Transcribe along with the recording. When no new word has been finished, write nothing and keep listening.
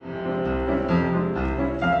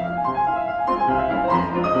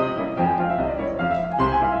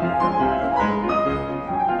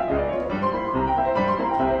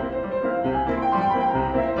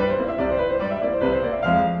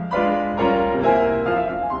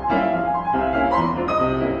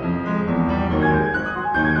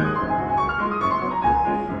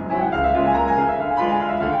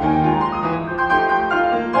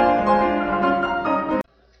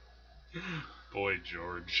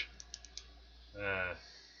Uh,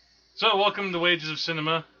 so, welcome to Wages of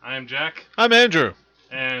Cinema. I am Jack, I'm Andrew.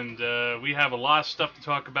 and we have a lot of stuff to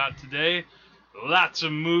talk about today. Lots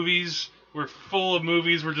of movies. We're full of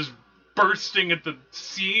movies. We're just bursting at the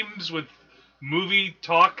seams with movie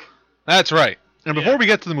talk. That's right. And before Yeah. we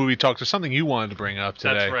get to the movie talk, there's something you wanted to bring up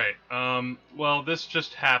today. That's right. Well, this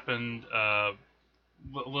just happened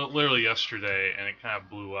literally yesterday, and it kind of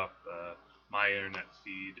blew up my internet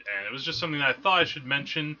feed. And it was just something that I thought I should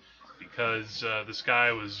mention because this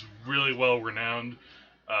guy was really well renowned,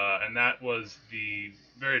 and that was the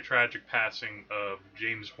very tragic passing of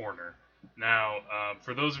James Horner. Now,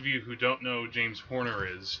 for those of you who don't know who James Horner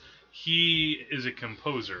is, he is a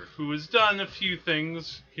composer who has done a few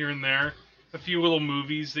things here and there, a few little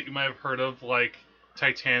movies that you might have heard of, like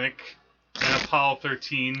Titanic and Apollo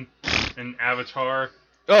 13 and Avatar.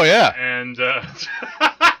 Oh, yeah. And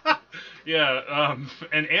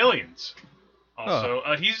and Aliens. Also,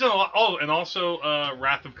 he's done a lot. Oh, and also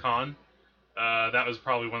Wrath of Khan. That was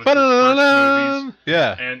probably one of his first movies.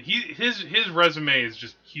 Yeah. And his resume is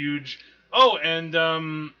just huge. Oh,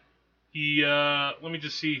 and he let me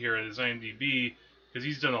just see here at his IMDb, because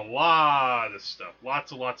he's done a lot of stuff,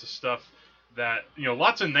 lots of stuff that,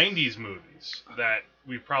 lots of '90s movies that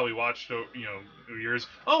we probably watched, over years.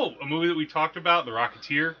 Oh, a movie that we talked about, The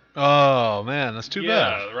Rocketeer. Oh, man, that's too bad.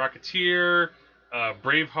 Yeah, The Rocketeer,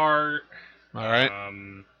 Braveheart. All right.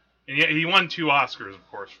 And he won 2 Oscars,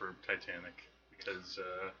 of course, for Titanic, because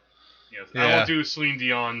I won't do Celine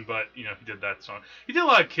Dion, but he did that song. He did a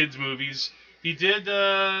lot of kids movies. He did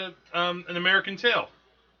An American Tail,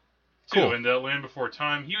 too, Cool. and Land Before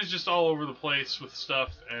Time. He was just all over the place with stuff,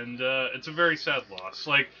 and it's a very sad loss.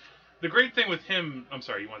 Like, the great thing with him... I'm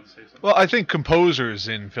sorry, you wanted to say something? Well, I think composers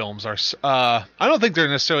in films are... I don't think they're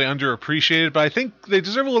necessarily underappreciated, but I think they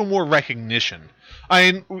deserve a little more recognition.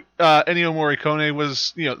 I mean, Ennio Morricone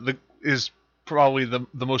was, is probably the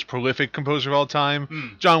most prolific composer of all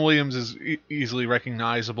time. John Williams is easily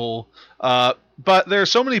recognizable. But there are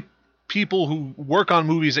so many people who work on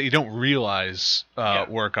movies that you don't realize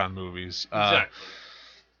work on movies. Exactly.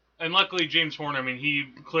 And luckily, James Horner, I mean, he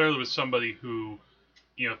clearly was somebody who,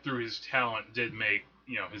 through his talent, did make,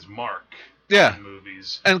 his mark in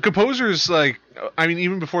movies. And composers,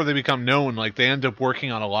 even before they become known, they end up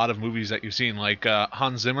working on a lot of movies that you've seen, like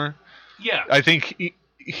Hans Zimmer. Yeah. I think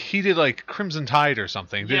he did, Crimson Tide or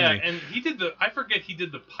something, didn't he? Yeah, and he did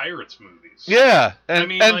the Pirates movies. Yeah,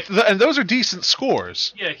 and those are decent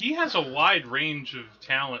scores. Yeah, he has a wide range of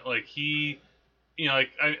talent. Like, he,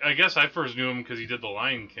 I guess I first knew him because he did The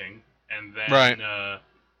Lion King, and then,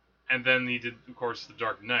 and then he did, of course, The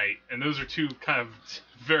Dark Knight, and those are 2 kind of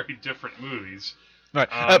very different movies. Right,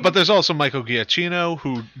 but there's also Michael Giacchino,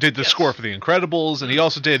 who did the score for The Incredibles, and he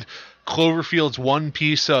also did Cloverfield's one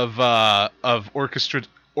piece of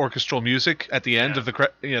orchestral music at the end of the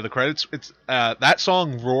credits. It's that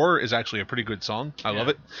song "Roar" is actually a pretty good song. I love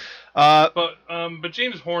it. But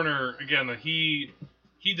James Horner, again, he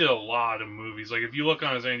did a lot of movies. Like, if you look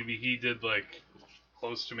on his IMDb, he did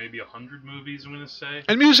close to maybe 100 movies, I'm gonna say.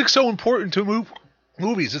 And music's so important to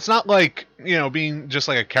movies. It's not like, being just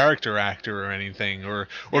like a character actor or anything, or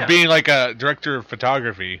being like a director of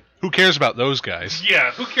photography. Who cares about those guys?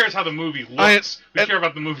 Yeah, who cares how the movie looks? We care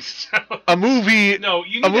about the movie style. A movie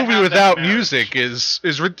without music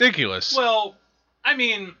is ridiculous. Well, I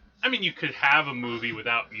mean, you could have a movie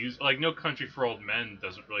without music. Like, No Country for Old Men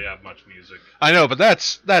doesn't really have much music. I know, but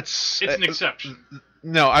that's it's an exception.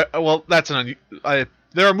 No,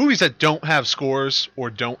 there are movies that don't have scores or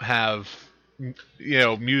don't have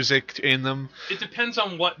music in them. It depends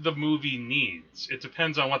on what the movie needs. It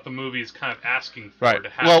depends on what the movie is kind of asking for. Right. To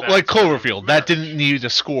have well, that like Cloverfield, that didn't need a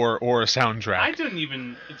score or a soundtrack. I didn't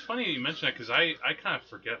even. It's funny you mention that, because I kind of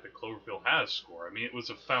forget that Cloverfield has a score. I mean, it was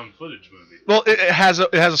a found footage movie. Well, it has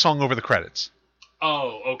a song over the credits.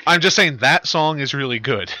 Oh, okay. I'm just saying that song is really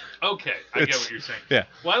good. Okay, I get what you're saying. Yeah.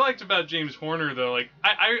 What I liked about James Horner, though,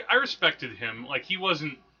 I respected him. Like, he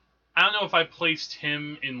wasn't... I don't know if I placed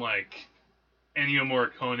him in, Ennio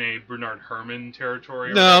Morricone, Bernard Herrmann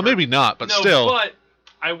territory. No, maybe not, but still. But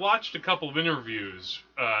I watched a couple of interviews,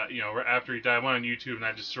 after he died. I went on YouTube and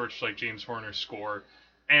I just searched, James Horner's score.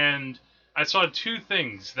 And I saw 2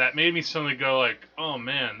 things that made me suddenly go, oh,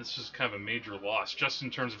 man, this is kind of a major loss, just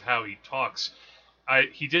in terms of how he talks.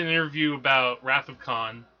 He did an interview about Wrath of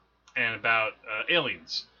Khan and about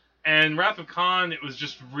Aliens. And Wrath of Khan, it was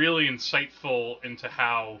just really insightful into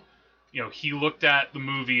how, he looked at the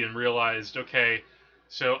movie and realized, okay,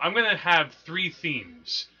 so I'm going to have 3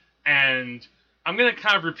 themes. And I'm going to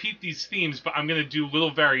kind of repeat these themes, but I'm going to do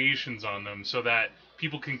little variations on them so that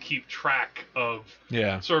people can keep track of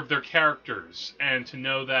Yeah. sort of their characters, and to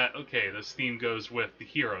know that, okay, this theme goes with the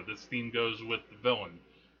hero, this theme goes with the villain,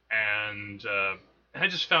 and I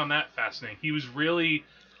just found that fascinating. He was really,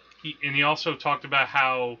 he also talked about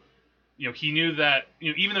how, he knew that,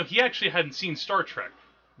 even though he actually hadn't seen Star Trek,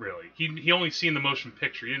 really, he only seen the motion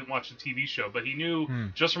picture, he didn't watch the TV show, but he knew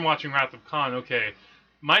just from watching Wrath of Khan, okay,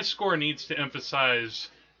 my score needs to emphasize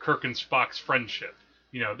Kirk and Spock's friendship.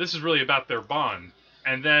 This is really about their bond.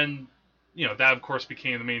 And then, that of course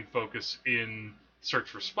became the main focus in Search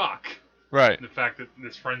for Spock. Right. The fact that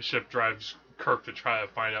this friendship drives Kirk to try to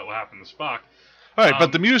find out what happened to Spock. All right,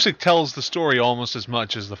 but the music tells the story almost as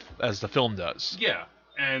much as the film does. Yeah,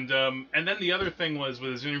 and then the other thing was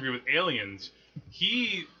with his interview with Aliens,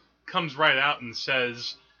 he comes right out and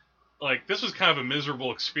says, like, this was kind of a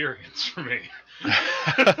miserable experience for me.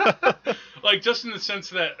 Like, just in the sense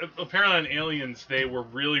that apparently on Aliens they were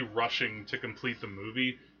really rushing to complete the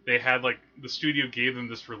movie. They had, like, the studio gave them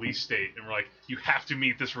this release date and were like, you have to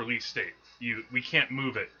meet this release date. We can't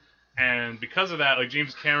move it. And because of that, like,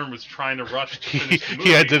 James Cameron was trying to rush to finish the movie.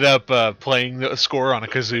 He ended up playing the score on a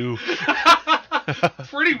kazoo.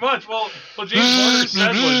 Pretty much. Well, James Horner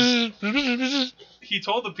said was he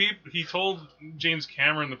told James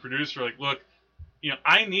Cameron, the producer, like, look,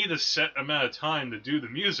 I need a set amount of time to do the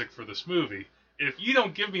music for this movie. If you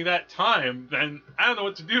don't give me that time, then I don't know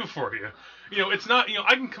what to do for you. It's not,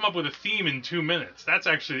 I can come up with a theme in 2 minutes. That's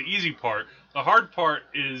actually the easy part. The hard part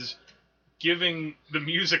is giving the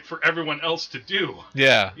music for everyone else to do.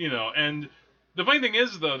 Yeah. And the funny thing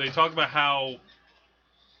is, though, they talk about how,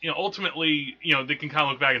 ultimately, they can kind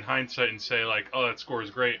of look back in hindsight and say, like, oh, that score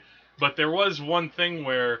is great. But there was one thing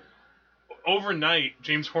where overnight,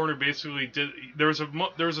 James Horner basically did. There was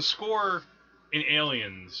a score in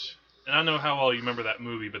Aliens, and I don't know how well you remember that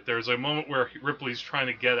movie, but there's a moment where Ripley's trying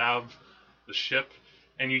to get out of the ship,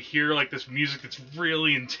 and you hear, like, this music that's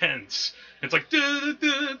really intense. It's like,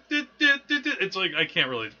 it's like, I can't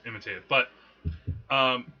really imitate it, but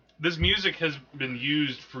this music has been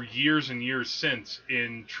used for years and years since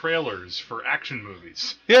in trailers for action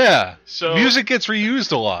movies. Yeah. So music gets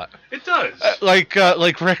reused a lot. It does. Like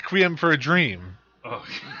Requiem for a Dream. Oh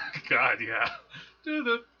God, yeah.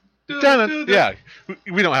 Yeah.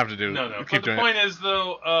 We don't have to do. No. Keep But the doing point is,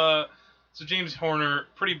 though, so James Horner,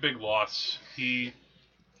 pretty big loss. He,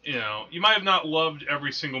 you might have not loved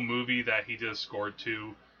every single movie that he just scored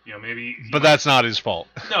to. Maybe. But that's not his fault.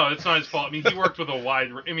 No, it's not his fault. I mean, he worked with a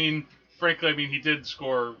wide. Frankly, he did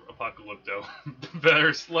score Apocalypto.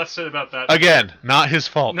 There's less said about that. Again, not his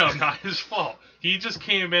fault. No, not his fault. He just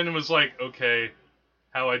came in and was like, okay,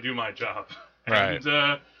 how I do my job. Right.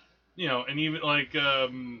 And, and even, like,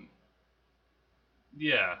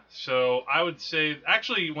 yeah. So I would say,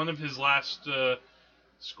 actually, one of his last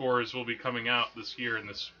scores will be coming out this year.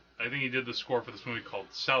 I think he did the score for this movie called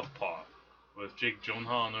Southpaw with Jake Gyllenhaal.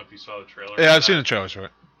 I don't know if you saw the trailer. Yeah, I've seen the trailers for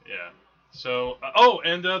it. Yeah. So,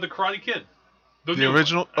 and the Karate Kid. The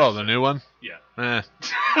original? The new one? Yeah.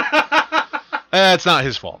 It's not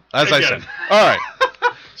his fault, as I said. All right.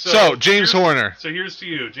 So James Horner. So here's to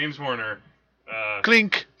you, James Horner.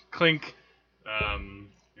 Clink. Clink.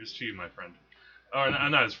 Here's to you, my friend. Or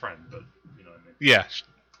I'm not his friend, but you know what I mean. Yeah.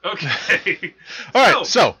 Okay. All right.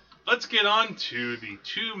 So let's get on to the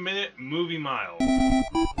 2-minute movie mile.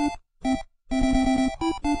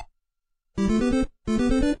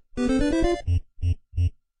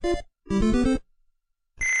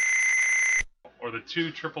 Or the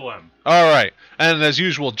 2 triple M. All right. And as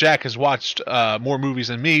usual, Jack has watched more movies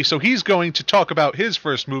than me, so he's going to talk about his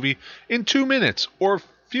first movie in 2 minutes or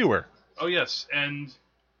fewer. Oh, yes. And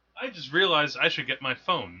I just realized I should get my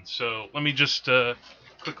phone, so let me just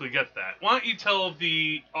quickly get that. Why don't you tell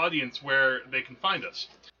the audience where they can find us?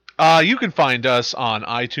 You can find us on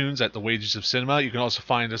iTunes at The Wages of Cinema. You can also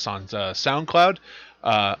find us on SoundCloud,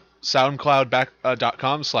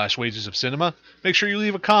 soundcloud.com/Wages of Cinema. Make sure you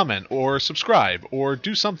leave a comment or subscribe or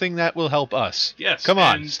do something that will help us. Yes. Come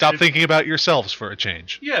on, stop thinking about yourselves for a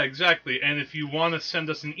change. Yeah, exactly. And if you want to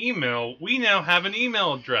send us an email, we now have an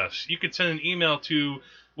email address. You could send an email to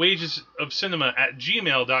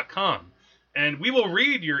wagesofcinema@gmail.com. And we will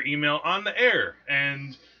read your email on the air.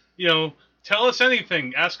 And, tell us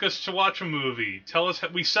anything. Ask us to watch a movie. Tell us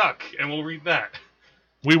we suck, and we'll read that.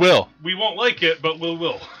 We will. We won't like it, but we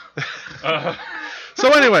will. So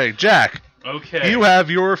anyway, Jack. Okay. You have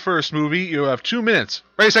your first movie. You have 2 minutes.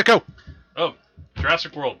 Ready, set, go. Oh,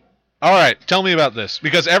 Jurassic World. All right. Tell me about this.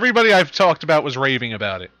 Because everybody I've talked about was raving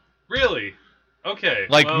about it. Really? Okay.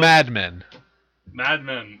 Like Mad Men. Mad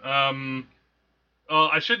Men.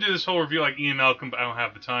 I should do this whole review like Ian Malcolm, but I don't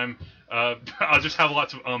have the time. I'll just have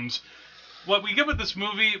lots of ums. what we get with this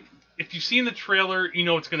movie, if you've seen the trailer, you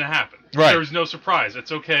know what's going to happen. Right. There's no surprise.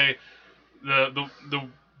 It's okay. The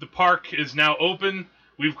park is now open.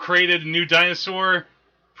 We've created a new dinosaur.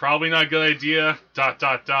 Probably not a good idea. ...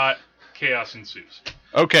 Chaos ensues.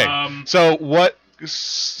 Okay. So what?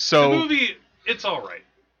 The movie, it's all right.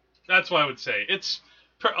 That's what I would say. It's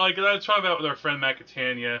like I was talking about with our friend Matt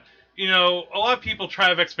Catania. You know, a lot of people try to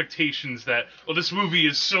have expectations that, well, this movie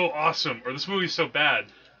is so awesome or this movie is so bad.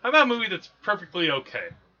 How about a movie that's perfectly okay?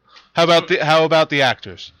 How about the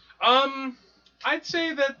actors? I'd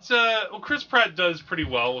say that Chris Pratt does pretty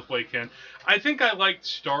well with what he can. I think I liked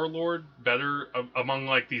Star-Lord better among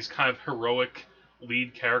like these kind of heroic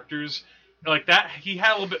lead characters. Like that, he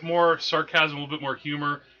had a little bit more sarcasm, a little bit more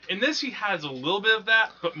humor. In this, he has a little bit of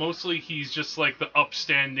that, but mostly he's just like the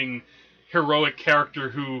upstanding, heroic character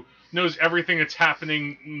who knows everything that's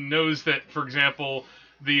happening, knows that, for example,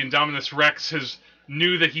 the Indominus Rex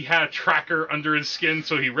knew that he had a tracker under his skin,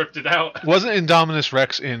 so he ripped it out. Wasn't Indominus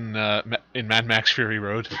Rex in Mad Max Fury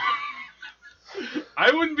Road?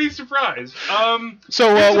 I wouldn't be surprised.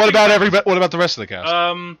 So what about the rest of the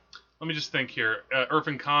cast? Let me just think here.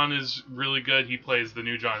 Irfan Khan is really good. He plays the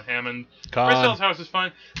new John Hammond. Khan. Bryce Dallas Howard is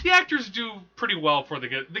fine. The actors do pretty well for the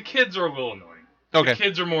kids. The kids are a little annoying. Okay. The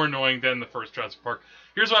kids are more annoying than the first Jurassic Park.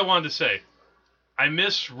 Here's what I wanted to say. I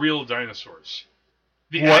miss real dinosaurs.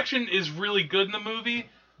 The action is really good in the movie,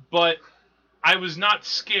 but I was not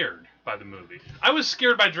scared by the movie. I was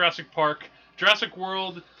scared by Jurassic Park. Jurassic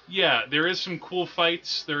World, yeah, there is some cool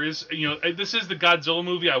fights. There is, this is the Godzilla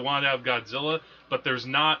movie. I wanted to have Godzilla, but there's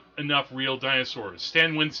not enough real dinosaurs.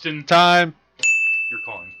 Stan Winston. Time. You're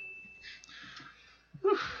calling.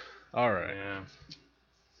 Whew. All right. Yeah.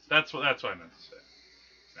 That's what I meant to say.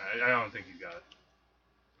 I don't think you got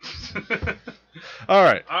it. All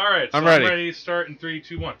right. So I'm ready to start in 3,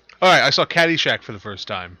 2, 1. All right. I saw Caddyshack for the first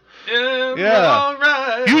time. Yeah. All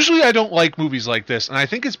right. Usually I don't like movies like this, and I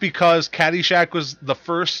think it's because Caddyshack was the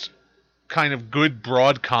first kind of good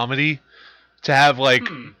broad comedy to have like.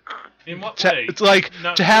 In what way? It's like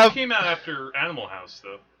to have. It came out after Animal House,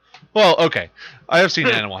 though. Well, okay, I have seen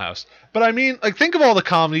Animal House, but I mean, like, think of all the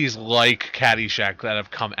comedies like Caddyshack that have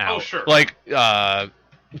come out. Oh, sure. Like,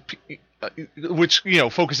 which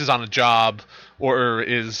focuses on a job or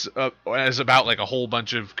is about like a whole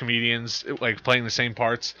bunch of comedians like playing the same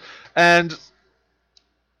parts, and.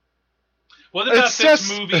 What about this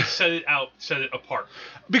movie set it apart?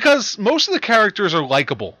 Because most of the characters are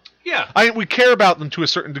likable. Yeah. We care about them to a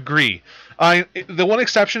certain degree. The one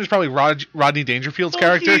exception is probably Rodney Dangerfield's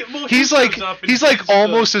character. He's like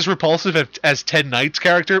almost as repulsive as Ted Knight's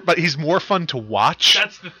character, but he's more fun to watch.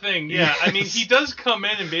 That's the thing, yeah. I mean, he does come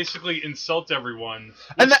in and basically insult everyone,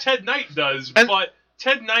 which Ted Knight does, but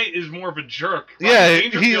Ted Knight is more of a jerk. Yeah,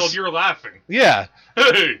 Dangerfield, you're laughing. Yeah.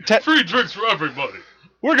 Hey, free drinks for everybody.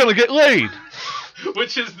 We're gonna get laid.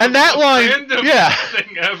 Which is the most random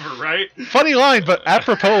thing ever, right? Funny line, but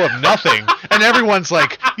apropos of nothing. And everyone's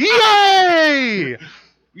like, yay!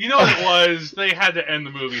 You know what it was? They had to end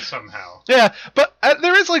the movie somehow. Yeah, but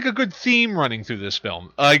there is like a good theme running through this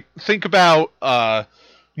film. Like, think about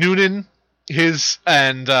Noonan,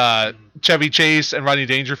 and Chevy Chase and Rodney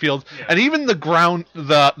Dangerfield, and even the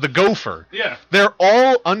gopher. Yeah. They're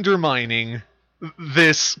all undermining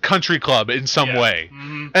this country club in some way.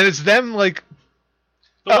 Mm-hmm. And it's them like...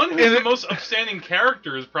 The one who's the most upstanding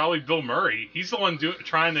character is probably Bill Murray. He's the one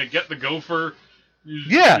trying to get the gopher.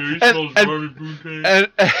 Yeah,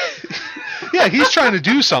 yeah, he's trying to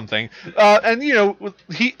do something, and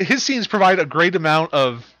his scenes provide a great amount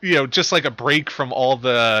of just like a break from all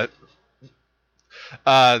the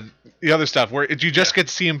other stuff where you just get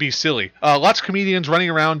to see him be silly. Lots of comedians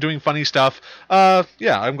running around doing funny stuff.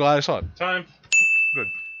 Yeah, I'm glad I saw it. Time. Good.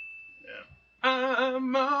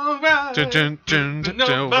 I'm alright.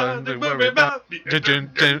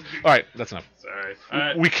 Alright, that's enough. Sorry.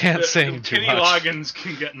 We can't sing too much. Kenny Loggins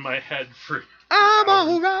can get in my head for I'm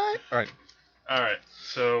alright. Alright,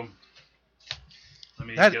 so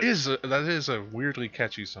that is a weirdly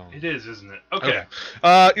catchy song. It is, isn't it? Okay.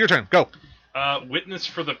 Your turn. Go. Witness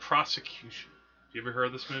for the Prosecution. You ever heard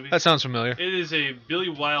of this movie? That sounds familiar. It is a Billy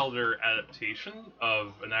Wilder adaptation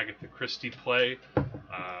of an Agatha Christie play.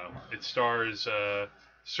 It stars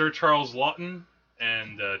Sir Charles Laughton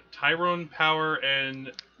and Tyrone Power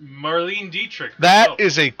and Marlene Dietrich. That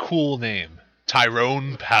is a cool name.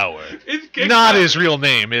 Tyrone Power. It's not his real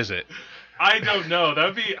name, is it? I don't know.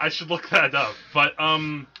 I should look that up. But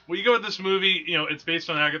when you go with this movie, it's based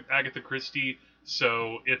on Agatha Christie,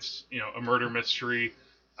 so it's a murder mystery,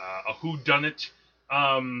 a whodunit.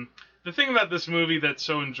 the thing about this movie that's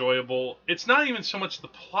so enjoyable, it's not even so much the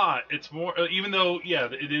plot. It's more, even though, yeah,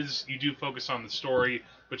 it is. You do focus on the story,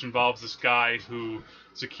 which involves this guy who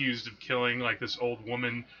is accused of killing like this old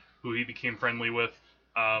woman who he became friendly with.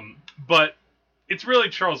 But it's really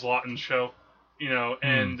Charles Laughton's show,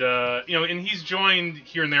 and and he's joined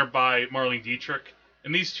here and there by Marlene Dietrich,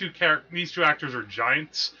 and these two actors are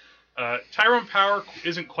giants. Tyrone Power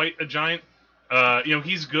isn't quite a giant.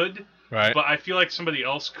 He's good. Right. But I feel like somebody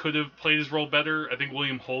else could have played his role better. I think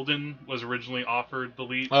William Holden was originally offered the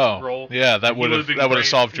lead role. Yeah, that would have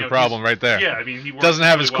solved your problem right there. Yeah, I mean, he doesn't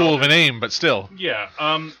have really as cool of a name, but still. Yeah.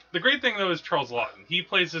 The great thing though is Charles Laughton. He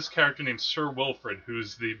plays this character named Sir Wilfrid,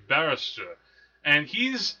 who's the barrister, and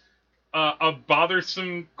he's a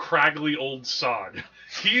bothersome, craggly old sod.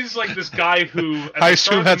 He's like this guy who. I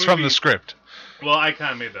assume that's from the script. Well, I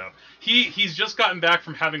kind of made that up. He's just gotten back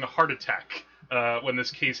from having a heart attack. When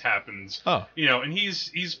this case happens, and he's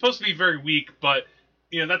supposed to be very weak, but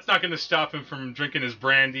that's not going to stop him from drinking his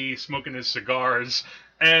brandy, smoking his cigars,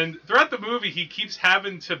 and throughout the movie he keeps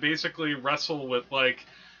having to basically wrestle with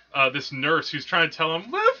this nurse who's trying to tell him,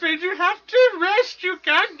 Wilfrid, you have to rest, you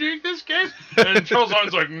can't do this case, and Charles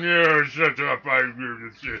Laughton's like, no, shut up,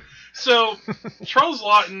 So Charles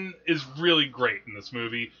Laughton is really great in this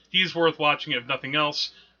movie. He's worth watching if nothing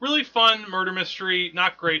else. Really fun murder mystery.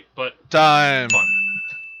 Not great, but fun.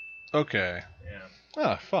 Okay.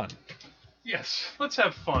 Yeah. Fun. Yes. Let's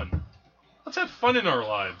have fun. Let's have fun in our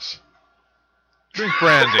lives. Drink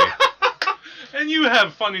brandy. And you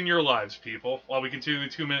have fun in your lives, people, while we continue the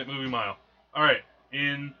 2-minute movie mile. All right.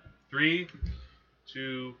 In 3,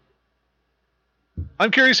 2...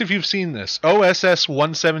 I'm curious if you've seen this. OSS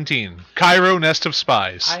 117, Cairo Nest of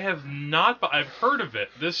Spies. I have not, but I've heard of it.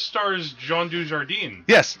 This stars Jean Dujardin.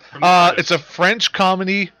 Yes. It's a French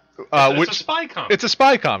comedy. It's a spy comedy. It's a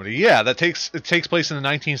spy comedy, yeah. It takes place in the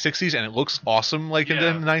 1960s, and it looks awesome in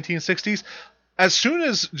the 1960s. As soon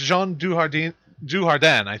as Jean Dujardin,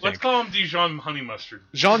 I think. Let's call him Dijon Honey Mustard.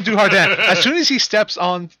 Jean Dujardin. As soon as he steps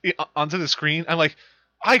onto the screen, I'm like,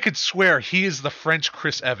 I could swear he is the French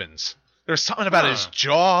Chris Evans. There's something about his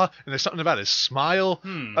jaw, and there's something about his smile,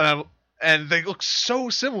 and they look so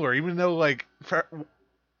similar, even though,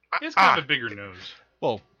 he's kind of a bigger nose.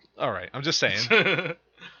 Well, all right, I'm just saying.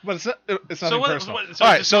 But it's not impersonal. So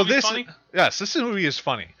all right, so this movie is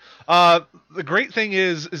funny. The great thing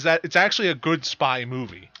is that it's actually a good spy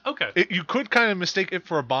movie. Okay. You could kind of mistake it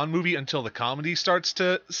for a Bond movie until the comedy starts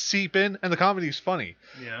to seep in, and the comedy's funny.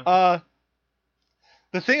 Yeah.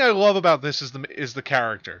 The thing I love about this is the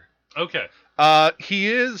character. Okay. He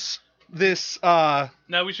is this. Now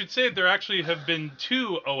we should say there actually have been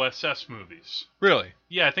 2 OSS movies. Really?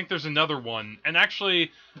 Yeah, I think there's another one, and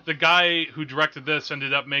actually, the guy who directed this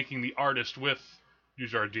ended up making The Artist with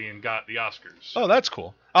Dujardin, got the Oscars. Oh, that's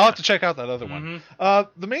cool. I'll have to check out that other one.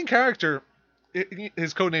 The main character,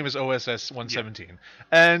 his code name is OSS 117,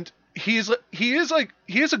 and he is a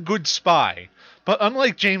good spy. But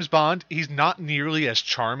unlike James Bond, he's not nearly as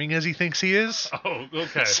charming as he thinks he is. Oh,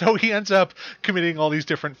 okay. So he ends up committing all these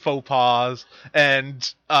different faux pas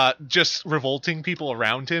and just revolting people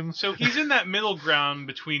around him. So he's in that middle ground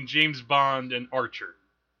between James Bond and Archer.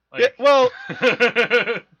 Yeah, well...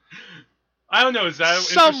 I don't know, is that an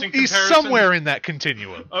interesting comparison? He's somewhere in that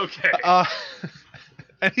continuum. Okay.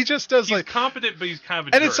 And he just does he's competent, but he's kind of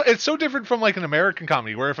a jerk. And it's so different from an American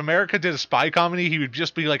comedy, where if America did a spy comedy, he would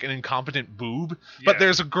just be like an incompetent boob. Yeah. But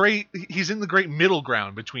he's in the great middle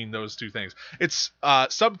ground between those two things. It's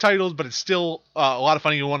subtitled, but it's still a lot of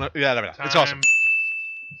funny. It's awesome.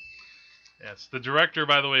 Yes, the director,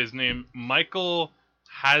 by the way, is named Michael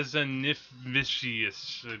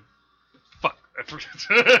Hazanavicius. Fuck, I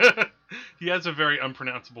forgot. He has a very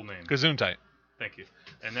unpronounceable name. Gesundheit. Thank you.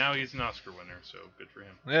 And now he's an Oscar winner, so good for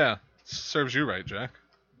him. Yeah. Serves you right, Jack.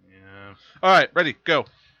 Yeah. All right, ready, go.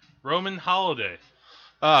 Roman Holiday.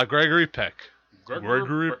 Gregory Peck.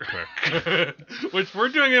 Gregory Peck. Which we're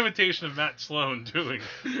doing an imitation of Matt Sloan doing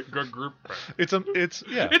Gregory Peck. It's an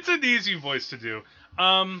easy voice to do.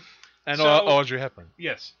 And Audrey Hepburn.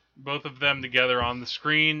 Yes. Both of them together on the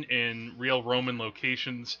screen in real Roman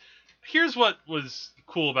locations. Here's what was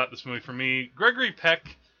cool about this movie for me. Gregory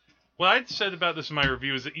Peck, what I'd said about this in my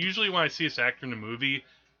review is that usually when I see this actor in a movie,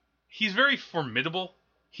 he's very formidable.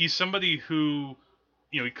 He's somebody who,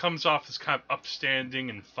 he comes off as kind of upstanding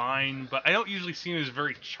and fine, but I don't usually see him as a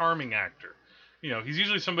very charming actor. He's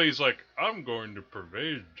usually somebody who's like, I'm going to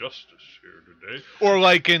pervade justice here today. Or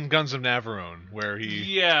like in Guns of Navarone, where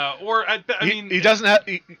he... Yeah, or, he doesn't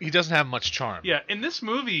have much charm. Yeah, in this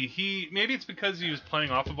movie, maybe it's because he was playing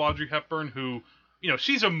off of Audrey Hepburn, who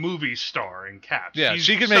she's a movie star in Cats. Yeah, She's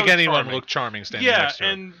she can so make anyone charming. look charming standing next to her.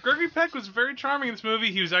 And Gregory Peck was very charming in this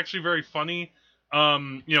movie. He was actually very funny.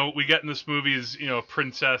 What we get in this movie is, a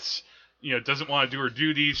princess, doesn't want to do her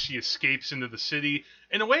duties. She escapes into the city.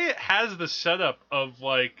 In a way, it has the setup of,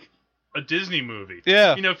 like, a Disney movie.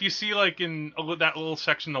 Yeah. If you see, like, in that little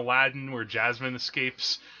section, Aladdin, where Jasmine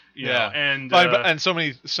escapes, and so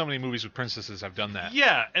many movies with princesses have done that.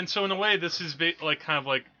 Yeah, and so in a way, this is kind of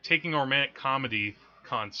like taking a romantic comedy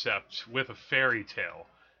concept with a fairy tale,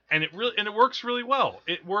 and it works really well.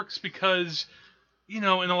 It works because, in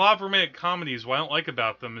a lot of romantic comedies, what I don't like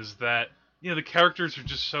about them is that the characters are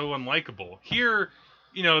just so unlikable. Here,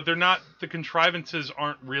 they're not, the contrivances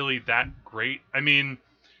aren't really that great. I mean,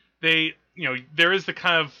 there is the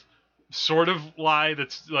kind of sort of lie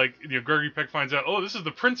that's like, Gregory Peck finds out, oh, this is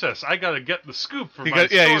the princess, I gotta get the scoop for my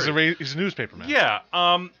story. Yeah, he's a newspaper man. Yeah,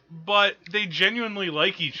 but they genuinely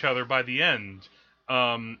like each other by the end,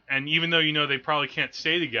 and even though they probably can't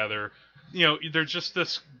stay together, there's just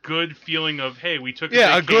this good feeling of, hey, we took a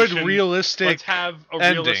vacation, a good realistic let's have a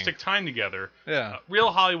ending. realistic time together. Yeah,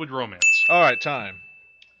 real Hollywood romance. All right, time.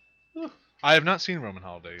 I have not seen Roman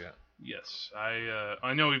Holiday yet. Yes,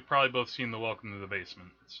 I know we've probably both seen The Welcome to the Basement,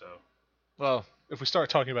 so. Well, if we start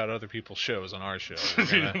talking about other people's shows on our show,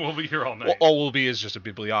 we'll be here all night. All we'll be is just a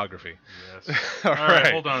bibliography. Yes. all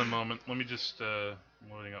right, hold on a moment. Let me just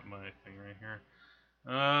loading up my thing right here.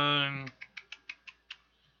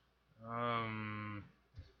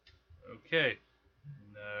 Okay.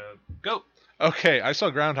 Go. Okay, I saw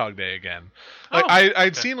Groundhog Day again. Like,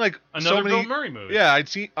 I'd seen like another so many Bill Murray movie. Yeah, I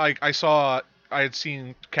had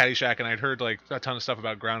seen Caddyshack, and I'd heard like a ton of stuff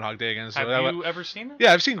about Groundhog Day again. So have you ever seen it?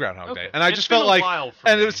 Yeah, I've seen Groundhog Day, and I just felt like,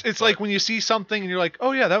 it's like when you see something and you're like,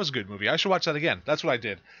 oh yeah, that was a good movie. I should watch that again. That's what I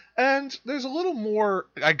did, and there's a little more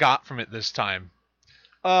I got from it this time.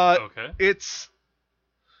 Okay.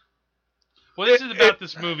 What is it about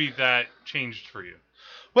this movie that changed for you?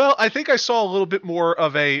 Well, I think I saw a little bit more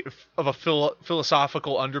of a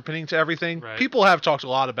philosophical underpinning to everything. Right. People have talked a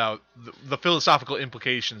lot about the philosophical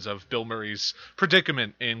implications of Bill Murray's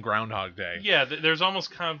predicament in Groundhog Day. Yeah, there's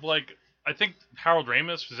almost kind of like, I think Harold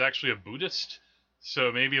Ramis was actually a Buddhist,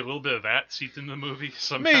 so maybe a little bit of that seeped into the movie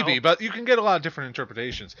somehow. Maybe, but you can get a lot of different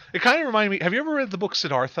interpretations. It kind of reminded me. Have you ever read the book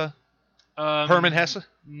Siddhartha? Herman Hesse?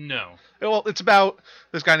 No. Well, it's about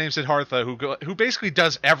this guy named Siddhartha who basically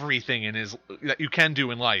does everything that you can do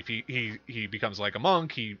in life. He becomes like a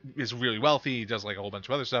monk. He is really wealthy. He does like a whole bunch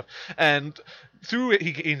of other stuff, and through it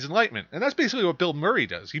he gains enlightenment. And that's basically what Bill Murray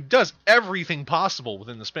does. He does everything possible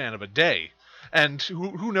within the span of a day, and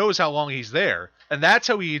who knows how long he's there. And that's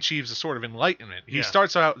how he achieves a sort of enlightenment. He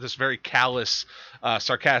starts out this very callous,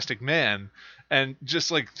 sarcastic man. And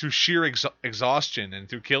just like through sheer exhaustion and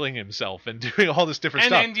through killing himself and doing all this different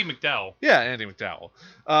stuff. And Andy McDowell. Yeah, Andy McDowell.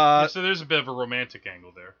 So there's a bit of a romantic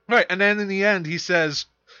angle there. Right, and then in the end he says,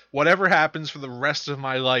 whatever happens for the rest of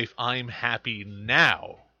my life, I'm happy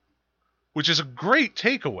now. Which is a great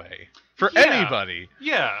takeaway for anybody.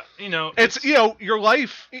 Yeah, It's, your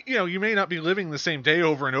life, you may not be living the same day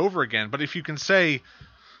over and over again, but if you can say,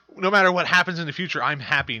 no matter what happens in the future, I'm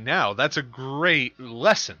happy now, that's a great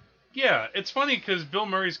lesson. Yeah, it's funny because Bill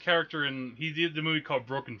Murray's character, he did the movie called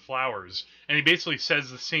Broken Flowers, and he basically says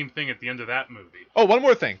the same thing at the end of that movie. Oh, one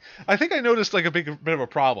more thing. I think I noticed like a bit of a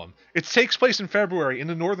problem. It takes place in February in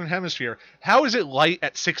the Northern Hemisphere. How is it light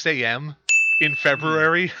at 6 a.m. in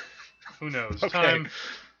February? Who knows? Okay. Time.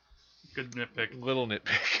 Good nitpick. Little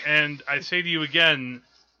nitpick. And I say to you again,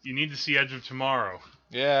 you need to see Edge of Tomorrow.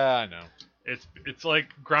 Yeah, I know. It's like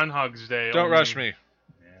Groundhog's Day. Don't rush me.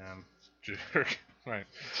 Yeah. Jerk. Right.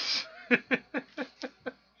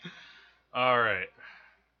 All right.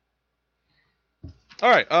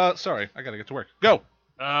 Sorry, I gotta get to work. Go.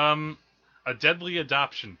 A Deadly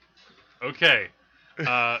Adoption. Okay.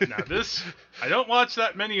 Now this, I don't watch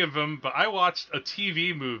that many of them, but I watched a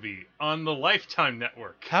TV movie on the Lifetime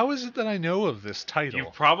Network. How is it that I know of this title?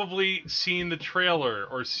 You've probably seen the trailer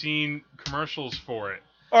or seen commercials for it.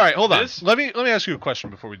 All right, hold on. Let me ask you a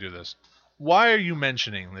question before we do this. Why are you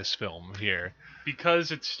mentioning this film here? Because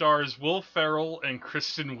it stars Will Ferrell and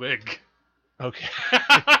Kristen Wiig. Okay.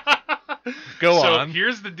 Go on. So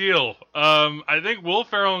here's the deal. I think Will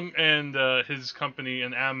Ferrell and his company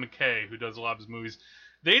and Adam McKay, who does a lot of his movies,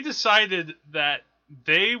 they decided that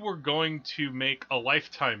they were going to make a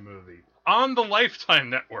Lifetime movie on the Lifetime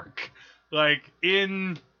Network. I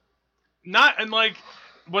think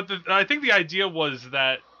the idea was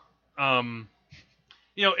that,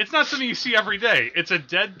 it's not something you see every day. It's a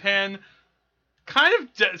deadpan, kind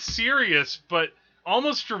of serious, but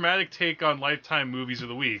almost dramatic take on Lifetime movies of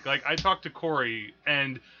the week. Like, I talked to Corey,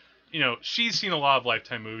 and she's seen a lot of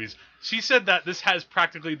Lifetime movies. She said that this has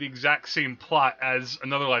practically the exact same plot as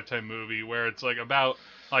another Lifetime movie, where it's like about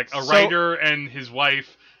like a writer and his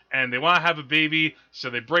wife, and they want to have a baby, so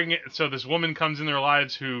they bring it. So this woman comes in their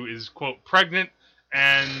lives who is, quote, pregnant,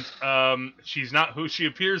 and she's not who she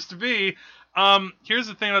appears to be. Here's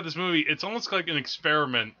the thing about this movie: it's almost like an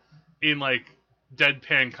experiment in like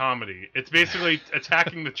deadpan comedy. It's basically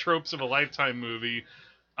attacking the tropes of a Lifetime movie.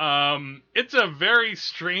 It's a very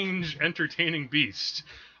strange, entertaining beast.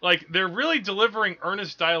 Like, they're really delivering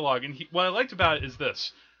earnest dialogue, and what I liked about it is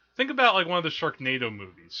this. Think about, like, one of the Sharknado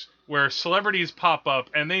movies, where celebrities pop up,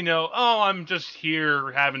 and they know, oh, I'm just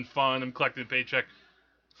here having fun, I'm collecting a paycheck.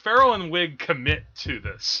 Farrell and Wig commit to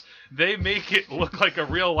this. They make it look like a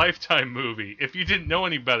real Lifetime movie, if you didn't know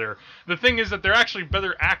any better. The thing is that they're actually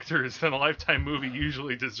better actors than a Lifetime movie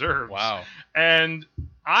usually deserves. Wow. And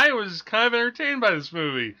I was kind of entertained by this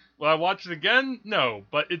movie. Will I watch it again? No.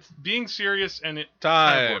 But it's being serious, and it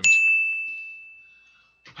kind of worked.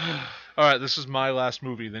 Alright, this is my last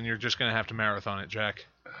movie, then you're just going to have to marathon it, Jack.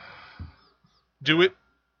 Do it.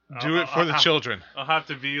 Do it for the children. I'll have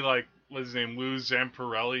to be like, what's his name, Lou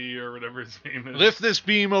Zamparelli or whatever his name is. Lift this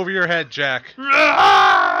beam over your head, Jack.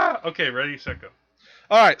 Okay, ready, set, go.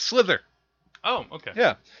 Alright, Slither. Oh, okay.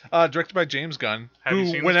 Yeah. Directed by James Gunn.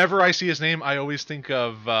 Who, whenever I see his name, I always think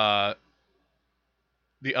of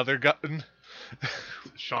the other Gunn.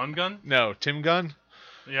 Sean Gunn? No, Tim Gunn.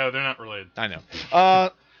 Yeah, they're not related. I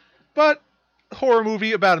know. But horror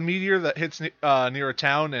movie about a meteor that hits near a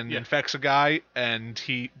town and infects a guy, and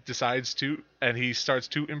he starts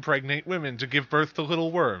to impregnate women to give birth to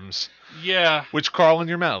little worms. Yeah. Which crawl in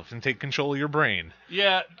your mouth and take control of your brain.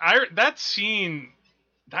 Yeah, that scene,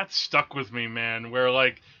 that stuck with me, man, where,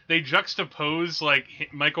 like, they juxtapose, like,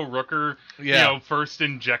 Michael Rooker, first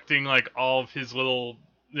injecting, like, all of his little,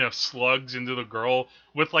 slugs into the girl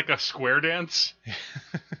with, like, a square dance.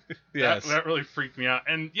 Yes. That really freaked me out.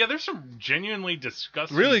 And, yeah, there's some genuinely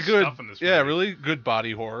disgusting stuff in this movie. Yeah, really good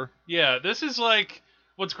body horror. Yeah, this is, like,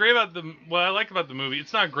 what I like about the movie,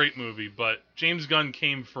 it's not a great movie, but James Gunn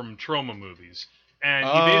came from trauma movies. And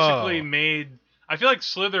he basically made... I feel like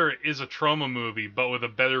Slither is a trauma movie, but with a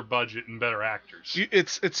better budget and better actors.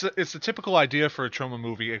 It's the typical idea for a trauma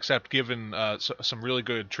movie, except given some really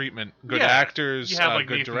good treatment, good actors, like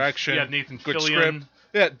good direction, Nathan good Fillion. script.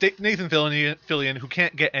 Yeah, Nathan Fillion, who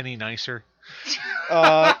can't get any nicer.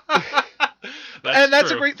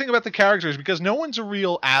 That's a great thing about the characters, because no one's a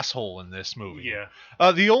real asshole in this movie. Yeah.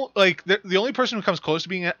 The only person who comes close to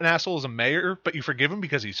being an asshole is a mayor, but you forgive him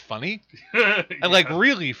because he's funny and like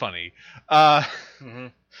really funny.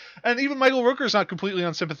 And even Michael Rooker's not completely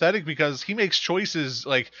unsympathetic, because he makes choices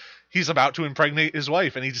like he's about to impregnate his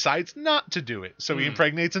wife and he decides not to do it, so he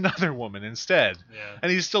impregnates another woman instead. Yeah. And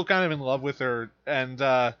he's still kind of in love with her, and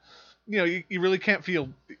you really can't feel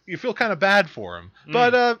kind of bad for him,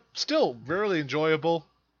 but still really enjoyable.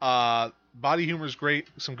 Body humor is great,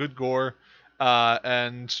 some good gore,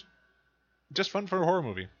 and just fun for a horror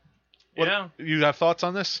movie. You have thoughts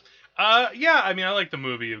on this? Yeah, I mean, I like the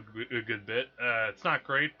movie a good bit. It's not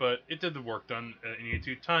great, but it did the work done it needed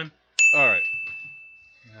to. Time. All right.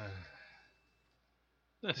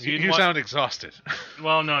 You sound exhausted.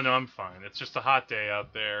 Well, no, I'm fine. It's just a hot day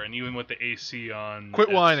out there, and even with the AC on... Quit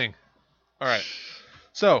whining. All right.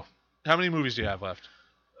 So, how many movies do you have left?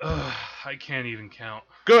 I can't even count.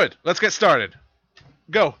 Good. Let's get started.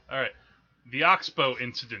 Go. All right. The Oxbow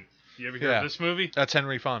Incident. You ever hear of this movie? That's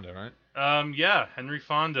Henry Fonda, right? Yeah, Henry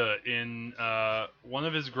Fonda in one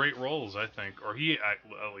of his great roles, I think, or he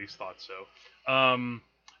at least thought so.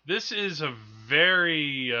 This is a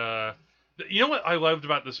very... you know what I loved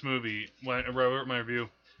about this movie when I wrote my review?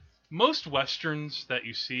 Most Westerns that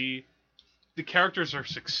you see, the characters are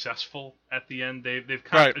successful at the end. They've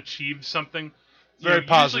kind of achieved something. Very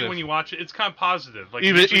positive. Usually when you watch it, it's kind of positive. Like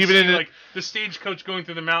even in like the stagecoach going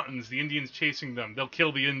through the mountains, the Indians chasing them. They'll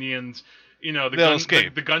kill the Indians. They'll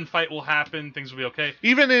escape. The gunfight will happen. Things will be okay.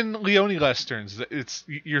 Even in Leone westerns,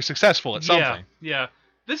 you're successful at something. Yeah.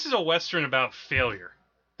 This is a Western about failure.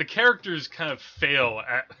 The characters kind of fail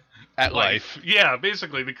at life. Yeah,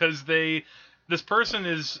 basically, because this person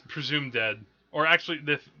is presumed dead, or actually,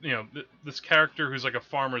 this character who's like a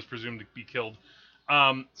farmer is presumed to be killed.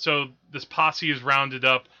 So this posse is rounded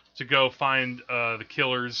up to go find the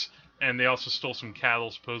killers, and they also stole some cattle,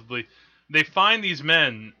 supposedly. They find these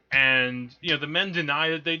men, and the men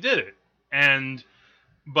deny that they did it.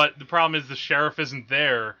 But the problem is the sheriff isn't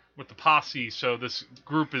there with the posse, so this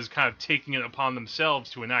group is kind of taking it upon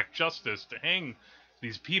themselves to enact justice, to hang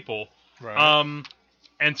these people. Right.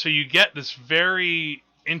 And so you get this very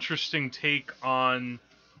interesting take on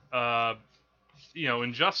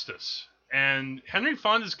injustice. And Henry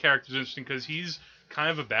Fonda's character is interesting because he's kind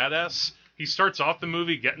of a badass. He starts off the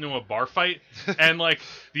movie getting into a bar fight, and like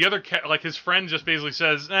the other his friend just basically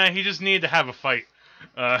says, he just needed to have a fight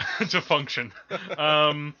to function.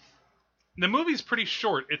 The movie's pretty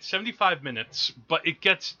short. It's 75 minutes, but it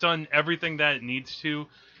gets done everything that it needs to.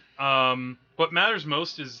 What matters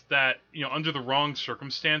most is that, under the wrong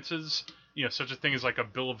circumstances, such a thing as like a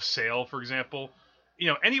bill of sale, for example,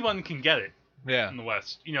 anyone can get it. Yeah. In the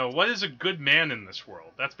West. What is a good man in this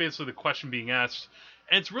world? That's basically the question being asked.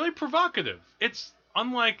 And it's really provocative. It's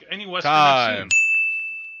unlike any Western I've seen.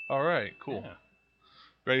 All right, cool. Yeah.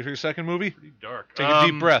 Ready for your second movie? Pretty dark. Take a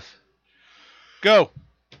deep breath. Go.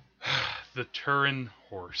 The Turin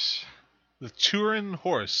Horse. The Turin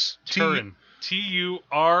Horse. Turin.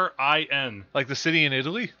 Turin. Like the city in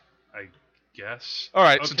Italy? I guess. All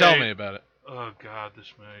right, so tell me about it. Oh, God,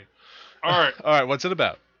 this movie. All right. All right, what's it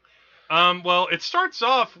about? Well, it starts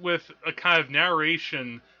off with a kind of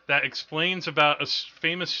narration that explains about a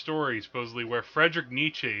famous story, supposedly, where Friedrich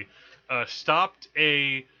Nietzsche stopped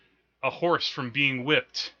a horse from being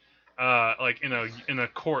whipped, like in a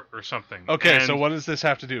court or something. Okay, so what does this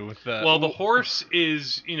have to do with that? Well, the horse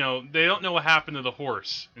is, they don't know what happened to the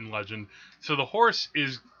horse in legend. So the horse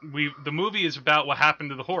is the movie is about what happened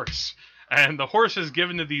to the horse, and the horse is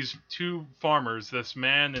given to these two farmers, this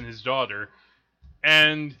man and his daughter,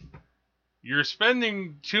 and you're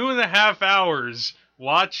spending 2.5 hours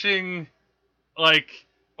watching, like,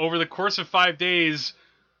 over the course of 5 days,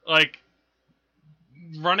 like,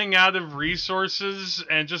 running out of resources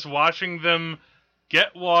and just watching them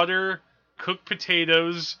get water, cook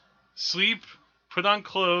potatoes, sleep, put on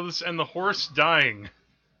clothes, and the horse dying.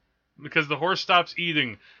 Because the horse stops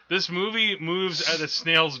eating. This movie moves at a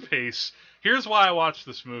snail's pace. Here's why I watched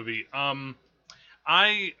this movie.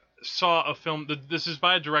 I saw a film. This is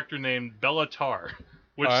by a director named Bela Tarr,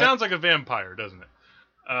 which sounds like a vampire, doesn't it?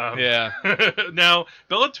 Yeah. Now,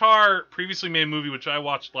 Bela Tarr previously made a movie which I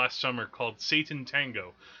watched last summer called Satan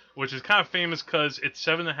Tango, which is kind of famous because it's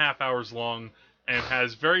 7.5 hours long and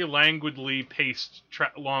has very languidly paced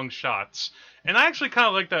long shots. And I actually kind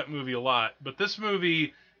of like that movie a lot. But this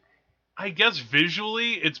movie, I guess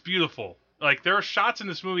visually, it's beautiful. Like, there are shots in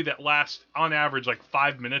this movie that last, on average, like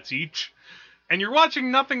 5 minutes each. And you're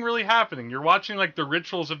watching nothing really happening. You're watching, like, the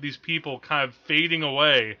rituals of these people kind of fading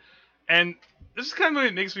away. And this is kind of movie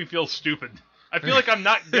that makes me feel stupid. I feel like I'm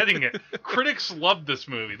not getting it. Critics loved this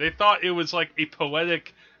movie. They thought it was, like, a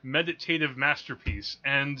poetic, meditative masterpiece.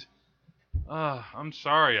 And, I'm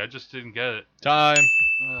sorry. I just didn't get it. Time.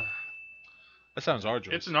 That sounds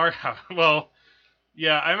arduous. It's an art house. Well,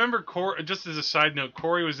 yeah, I remember, just as a side note,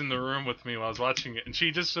 Corey was in the room with me while I was watching it. And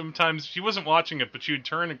she just sometimes, she wasn't watching it, but she would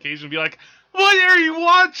turn occasionally and be like, "What are you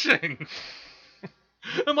watching?"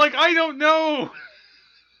 I'm like, I don't know.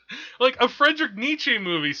 Like, a Friedrich Nietzsche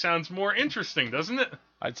movie sounds more interesting, doesn't it?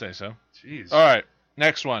 I'd say so. Jeez. All right,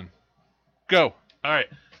 next one. Go. All right,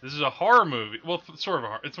 this is a horror movie. Well, sort of a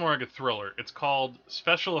horror. It's more like a thriller. It's called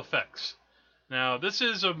Special Effects. Now, this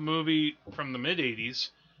is a movie from the mid-'80s.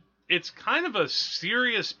 It's kind of a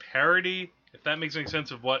serious parody, if that makes any sense,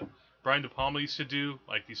 of what Brian De Palma used to do,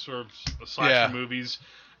 like these sort of slasher movies.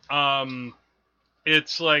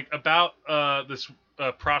 It's like about this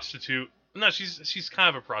prostitute. No, she's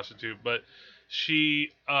kind of a prostitute, but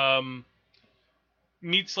she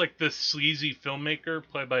meets like this sleazy filmmaker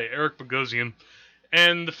played by Eric Bogosian,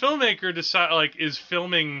 and the filmmaker is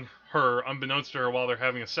filming her unbeknownst to her while they're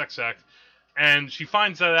having a sex act, and she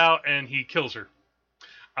finds that out and he kills her.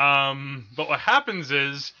 But what happens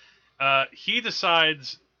is he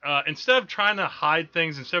decides instead of trying to hide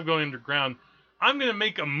things, instead of going underground, I'm going to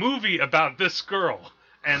make a movie about this girl,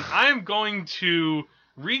 and I'm going to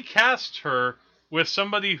recast her with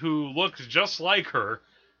somebody who looks just like her,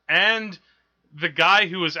 and the guy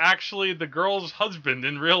who was actually the girl's husband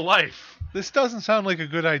in real life. This doesn't sound like a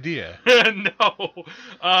good idea. No.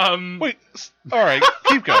 Wait. All right,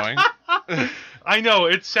 keep going. I know,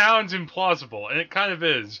 it sounds implausible, and it kind of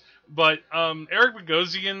is. But Eric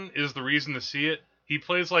Bogosian is the reason to see it. He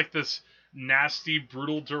plays like this nasty,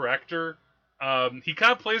 brutal director. He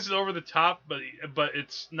kind of plays it over the top, but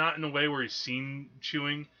it's not in a way where he's scene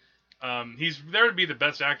chewing. He's there to be the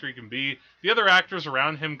best actor he can be. The other actors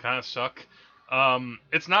around him kind of suck.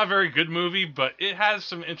 It's not a very good movie, but it has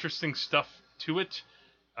some interesting stuff to it.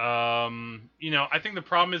 I think the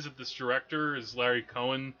problem is that this director is Larry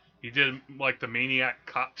Cohen. He did like the Maniac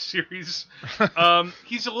Cop series.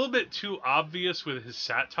 He's a little bit too obvious with his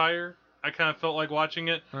satire. I kind of felt like watching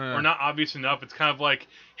it, or not obvious enough. It's kind of like,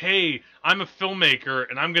 hey, I'm a filmmaker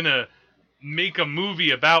and I'm gonna make a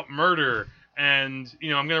movie about murder, and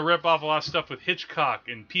I'm gonna rip off a lot of stuff with Hitchcock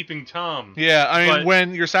and Peeping Tom. Yeah, I mean, but,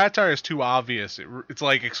 when your satire is too obvious, it's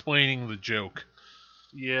like explaining the joke.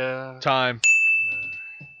 Yeah. Time.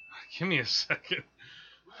 Give me a second.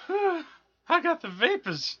 I got the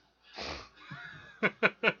vapors.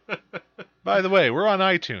 By the way, we're on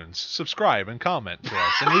iTunes. Subscribe and comment to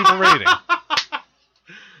us and leave a rating.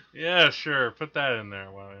 Yeah, sure. Put that in there.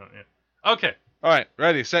 Okay. All right,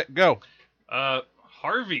 ready, set, go.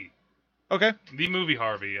 Harvey. Okay. The movie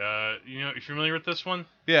Harvey. You familiar with this one?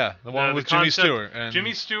 Yeah, the one with Jimmy Stewart. And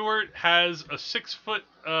Jimmy Stewart has a 6-foot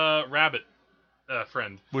rabbit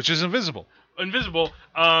friend, which is invisible. Invisible.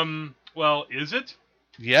 Well, is it?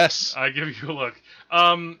 Yes. I give you a look.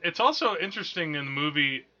 It's also interesting in the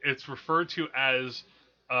movie. It's referred to as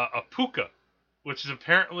a puka, which is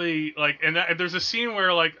apparently and there's a scene where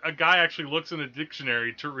a guy actually looks in the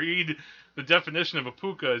dictionary to read the definition of a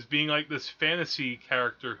puka as being this fantasy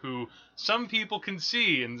character who some people can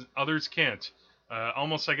see and others can't.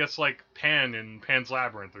 Almost, I guess, like Pan in Pan's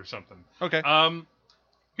Labyrinth or something. Okay.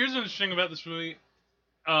 Here's what's interesting about this movie.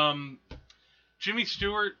 Jimmy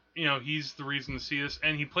Stewart, he's the reason to see this,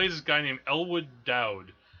 and he plays this guy named Elwood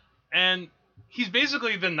Dowd. And he's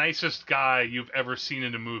basically the nicest guy you've ever seen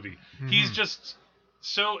in a movie. Mm-hmm. He's just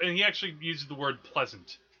and he actually uses the word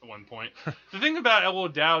pleasant at one point. The thing about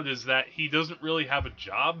Elwood Dowd is that he doesn't really have a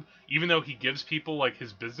job, even though he gives people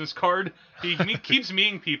his business card. He keeps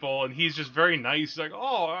meeting people, and he's just very nice. He's like,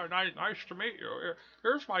 "Oh, nice to meet you.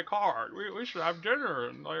 Here's my card. We should have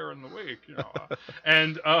dinner later in the week,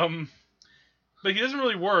 And but he doesn't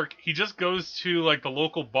really work. He just goes to the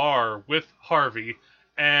local bar with Harvey,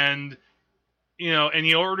 and and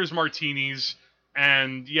he orders martinis,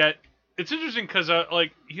 and yet it's interesting because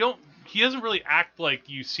he doesn't really act like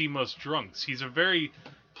you see most drunks. He's a very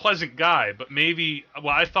pleasant guy, but maybe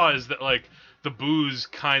what I thought is that the booze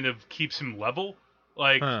kind of keeps him level,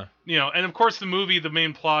 and of course the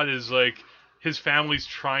main plot is his family's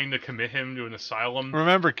trying to commit him to an asylum.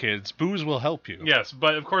 Remember, kids, booze will help you. Yes,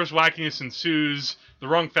 but of course wackiness ensues. The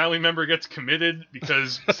wrong family member gets committed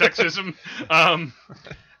because sexism.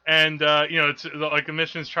 And it's a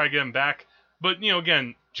mission is try to get him back. But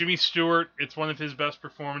again, Jimmy Stewart, it's one of his best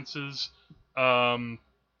performances.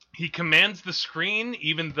 He commands the screen,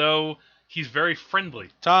 even though he's very friendly.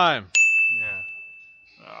 Time. Yeah.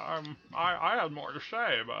 I had more to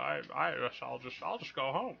say, but I'll just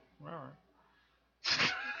go home. All right.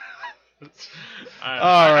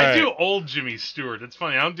 I do old Jimmy Stewart. It's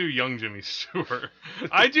funny. I don't do young Jimmy Stewart.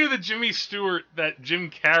 I do the Jimmy Stewart that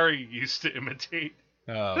Jim Carrey used to imitate.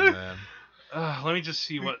 Oh, man. Let me just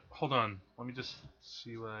see what... Hold on. Let me just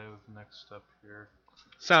see what I have next up here.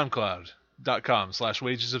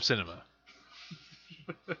 SoundCloud.com/Wages of Cinema.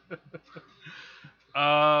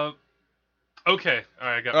 Okay. All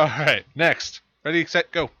right, I got All right. Next. Ready,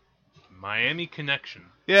 set, go. Miami Connection.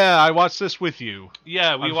 Yeah, I watched this with you.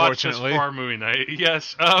 Yeah, we watched this for our movie night.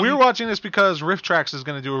 Yes. We were watching this because Riff Tracks is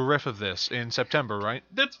going to do a riff of this in September, right?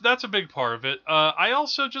 That's a big part of it. I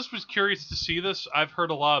also just was curious to see this. I've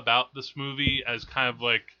heard a lot about this movie as kind of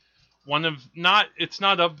one of it's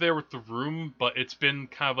not up there with The Room, but it's been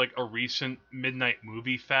kind of a recent midnight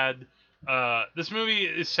movie fad. This movie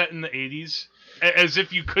is set in the 80s, as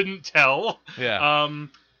if you couldn't tell. Yeah.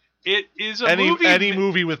 It is a movie. Any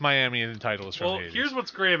movie with Miami in the title is from the 80s. Here's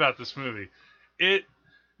what's great about this movie.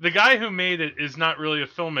 The guy who made it is not really a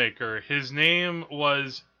filmmaker. His name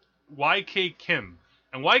was Y.K. Kim.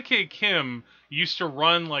 And Y.K. Kim used to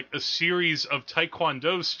run a series of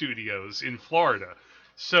Taekwondo studios in Florida.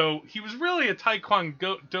 So he was really a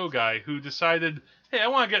Taekwondo guy who decided, hey, I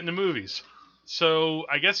want to get into movies. So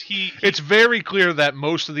I guess it's very clear that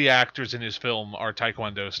most of the actors in his film are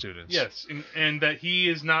Taekwondo students. Yes, and that he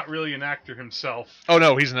is not really an actor himself. Oh,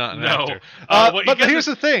 no, he's not an actor. But here's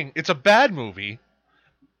the thing. It's a bad movie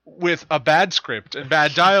with a bad script and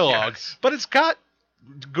bad dialogue, yes. But it's got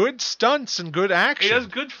good stunts and good action. It has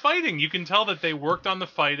good fighting. You can tell that they worked on the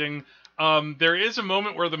fighting. There is a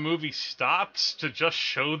moment where the movie stops to just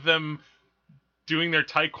show them doing their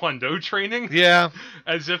Taekwondo training. Yeah.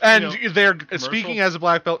 As if, they're speaking as a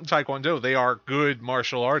black belt in Taekwondo, they are good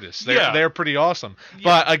martial artists. They're pretty awesome. Yeah.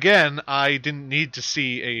 But again, I didn't need to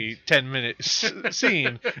see a 10-minute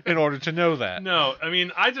scene in order to know that. No, I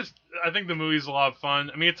mean, I think the movie's a lot of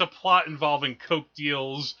fun. I mean, it's a plot involving coke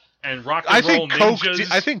deals and rock and roll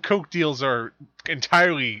ninjas. I think coke deals are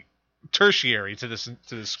entirely tertiary to this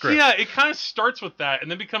script. Yeah, it kind of starts with that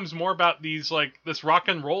and then becomes more about these this rock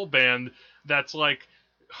and roll band that's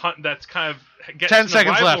that's kind of getting 10 to the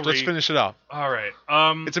seconds left. rivalry. Let's finish it up. All right.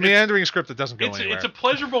 It's a meandering script that doesn't go anywhere. It's a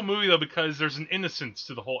pleasurable movie though because there's an innocence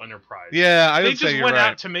to the whole enterprise. Yeah, I would say They just you're went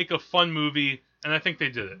right. out to make a fun movie, and I think they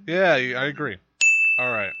did it. Yeah, I agree.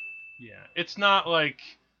 All right. Yeah, it's not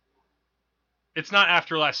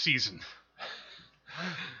after last season.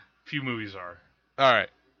 Few movies are. All right.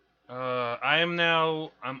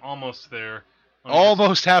 I'm almost there.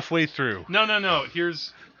 Almost halfway through. No.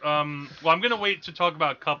 Here's well, I'm gonna wait to talk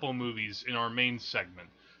about a couple movies in our main segment,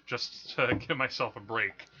 just to give myself a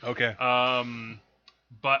break. Okay.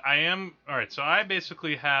 But I am all right. So I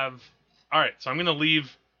basically have. All right. So I'm gonna leave.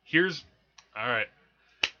 All right.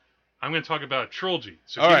 I'm gonna talk about a trilogy.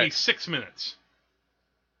 So give me 6 minutes.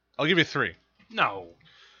 I'll give you 3. No.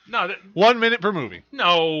 1 minute per movie.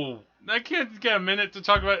 No. I can't get a minute to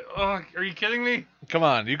talk about. Oh, are you kidding me? Come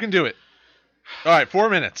on, you can do it. All right, 4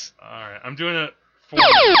 minutes. All right, I'm doing it. 4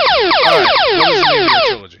 minutes. All right, what is the name of your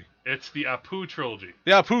trilogy? It's the APU trilogy.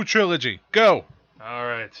 The APU trilogy. Go. All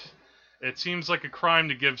right. It seems like a crime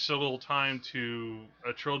to give so little time to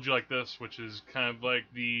a trilogy like this, which is kind of like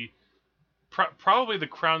probably the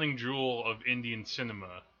crowning jewel of Indian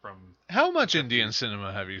cinema. How much Indian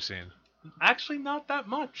cinema have you seen? Actually, not that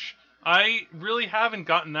much. I really haven't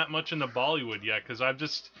gotten that much into Bollywood yet, because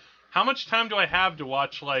how much time do I have to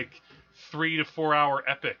watch, 3 to 4 hour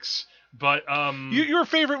epics? But, Your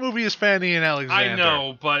favorite movie is Fanny and Alexander. I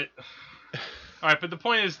know, but... Alright, but the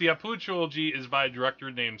point is, the APU trilogy is by a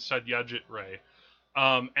director named Satyajit Ray.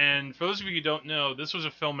 And for those of you who don't know, this was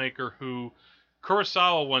a filmmaker who...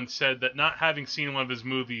 Kurosawa once said that not having seen one of his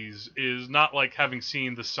movies is not like having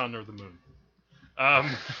seen the sun or the moon.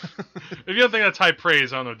 If you don't think that's high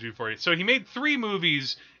praise, I don't know what to do for you. So he made 3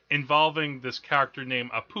 movies involving this character named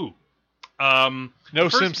APU. No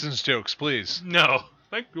Simpsons jokes, please. No.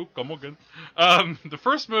 Thank you. Come again. The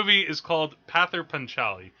first movie is called Pather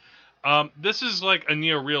Panchali. This is like a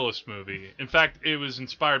neo-realist movie. In fact, it was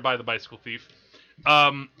inspired by The Bicycle Thief.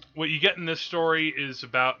 What you get in this story is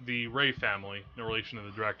about the Ray family, in relation to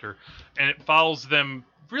the director, and it follows them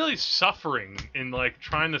really suffering in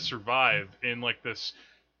trying to survive in this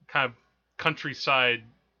kind of countryside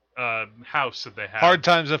house that they have. Hard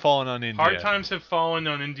times have fallen on India. Hard times have fallen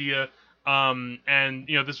on India. And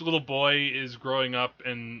this little boy is growing up,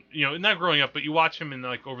 and not growing up, but you watch him in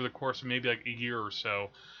over the course of maybe a year or so,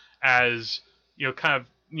 as kind of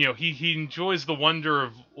he enjoys the wonder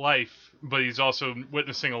of life, but he's also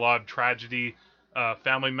witnessing a lot of tragedy.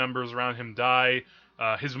 Family members around him die.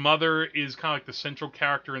 His mother is kind of like the central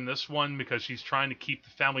character in this one because she's trying to keep the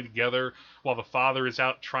family together while the father is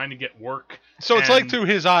out trying to get work. So it's like through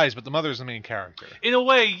his eyes, but the mother's the main character. In a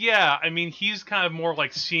way, yeah. I mean, he's kind of more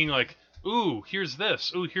seeing ooh, here's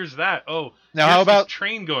this. Ooh, here's that. Oh, now here's how about this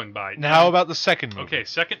train going by? Now, how about the second movie? Okay,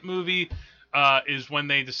 second movie is when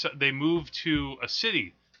they move to a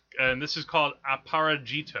city, and this is called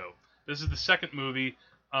Aparajito. This is the second movie.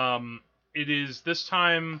 It is this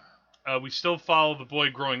time we still follow the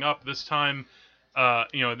boy growing up. This time,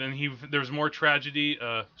 then there's more tragedy.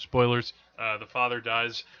 Spoilers. The father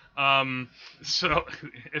dies. So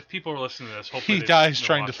if people are listening to this, hopefully he dies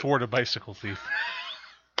trying to thwart a bicycle thief.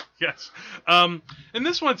 Yes. And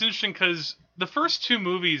this one's interesting because the first 2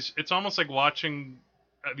 movies, it's almost like watching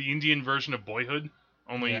the Indian version of Boyhood,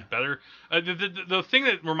 only better. The thing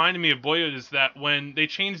that reminded me of Boyhood is that when they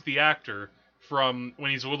changed the actor from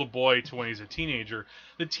when he's a little boy to when he's a teenager,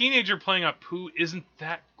 the teenager playing APU isn't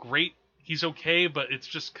that great. He's okay, but it's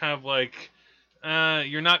just kind of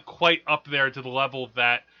you're not quite up there to the level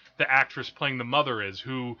that the actress playing the mother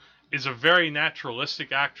who is a very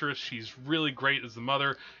naturalistic actress. She's really great as the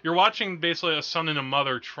mother. You're watching basically a son and a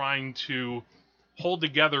mother trying to hold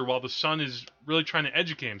together while the son is really trying to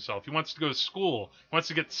educate himself. He wants to go to school. He wants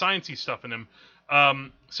to get sciencey stuff in him.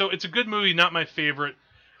 So it's a good movie, not my favorite.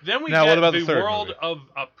 Then we get the world movie? Of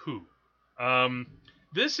APU.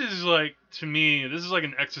 This is to me, this is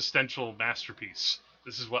an existential masterpiece.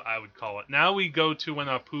 This is what I would call it. Now we go to when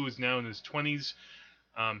APU is now in his 20s.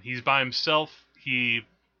 He's by himself. He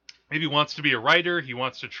maybe wants to be a writer. He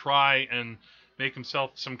wants to try and make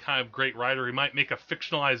himself some kind of great writer. He might make a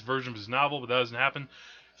fictionalized version of his novel, but that doesn't happen.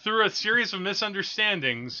 Through a series of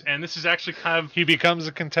misunderstandings, and this is actually kind of... He becomes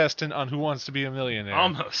a contestant on Who Wants to Be a Millionaire.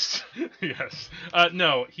 Almost. Yes.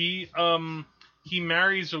 No, he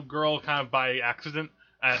marries a girl kind of by accident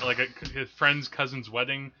at his friend's cousin's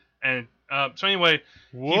wedding. And so anyway,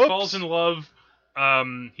 Whoops. He falls in love.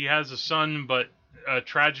 He has a son, but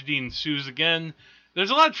tragedy ensues again. There's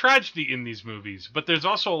a lot of tragedy in these movies, but there's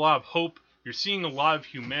also a lot of hope. You're seeing a lot of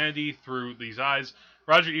humanity through these eyes.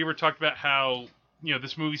 Roger Ebert talked about how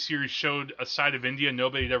this movie series showed a side of India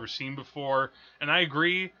nobody had ever seen before, and I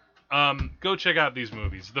agree. Go check out these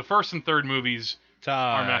movies. The first and third movies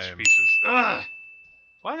are masterpieces. Ugh!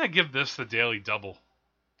 Why did I give this the Daily Double?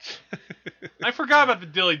 I forgot about the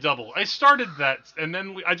Daily Double. I started that, and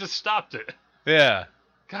then I just stopped it. Yeah.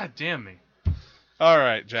 God damn me. All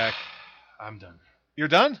right, Jack. I'm done. You're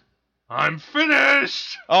done? I'm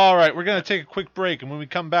finished! All right, we're going to take a quick break, and when we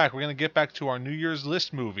come back, we're going to get back to our New Year's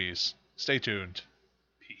list movies. Stay tuned.